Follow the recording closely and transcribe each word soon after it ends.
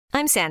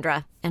I'm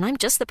Sandra, and I'm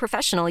just the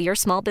professional your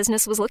small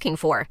business was looking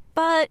for.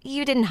 But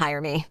you didn't hire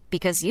me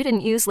because you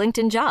didn't use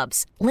LinkedIn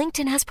Jobs.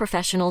 LinkedIn has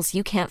professionals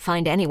you can't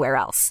find anywhere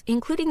else,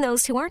 including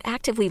those who aren't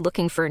actively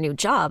looking for a new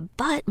job,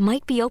 but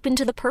might be open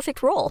to the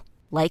perfect role,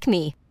 like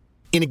me.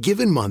 In a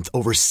given month,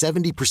 over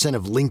 70%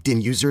 of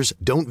LinkedIn users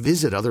don't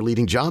visit other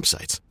leading job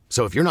sites.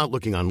 So if you're not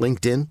looking on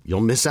LinkedIn,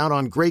 you'll miss out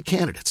on great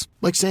candidates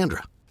like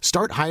Sandra.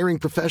 Start hiring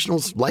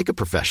professionals like a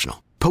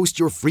professional. Post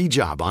your free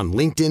job on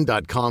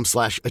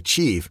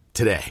linkedin.com/achieve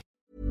today.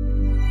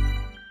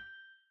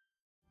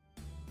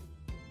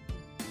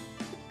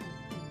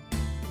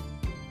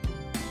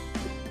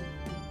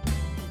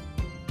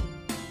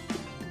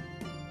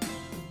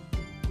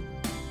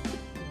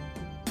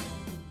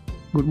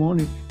 Good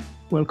morning.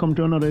 Welcome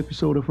to another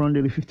episode of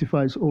Rondelle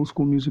 55's Old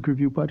School Music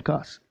Review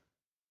Podcast.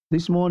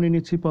 This morning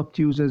it's Hip Hop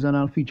Tuesdays and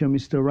I'll feature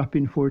Mr.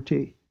 Rappin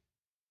Forte.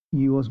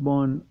 He was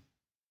born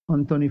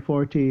Anthony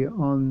Forte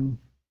on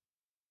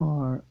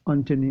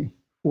Anthony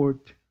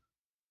Fort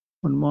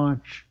on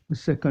March the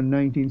 2nd,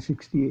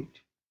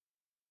 1968.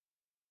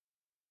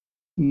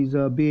 He's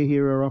a Bay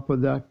Area rapper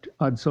that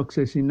had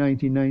success in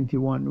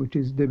 1991 with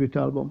his debut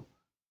album.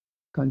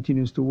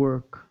 Continues to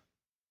work,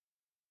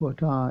 but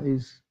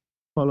his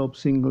follow-up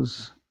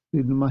singles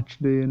didn't match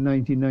the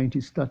 1990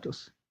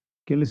 status.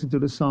 You can listen to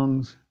the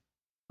songs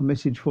A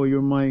Message for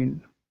Your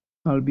Mind,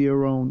 I'll Be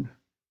Around,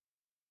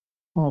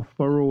 Off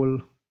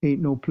Parole, Ain't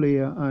No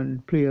Player,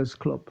 and Players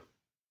Club.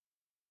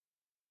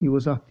 He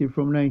was active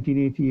from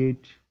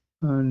 1988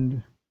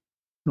 and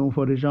known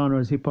for the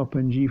genres hip-hop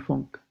and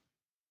G-funk.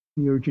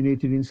 He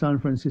originated in San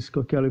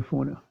Francisco,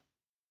 California,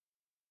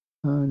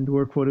 and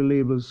worked for the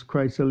labels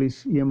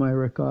Chrysalis, EMI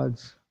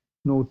Records,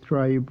 No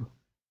Tribe,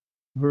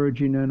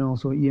 Virgin, and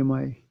also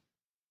EMI.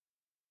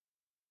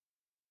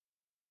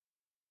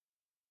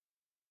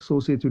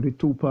 Associated with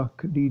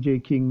Tupac, DJ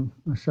King,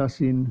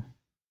 Assassin,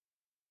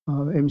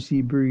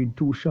 MC Breed,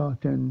 Too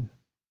Short, and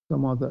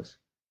some others.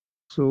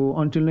 So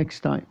until next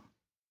time,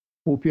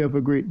 hope you have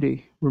a great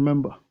day.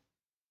 Remember,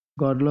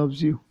 God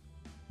loves you.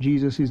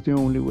 Jesus is the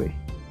only way.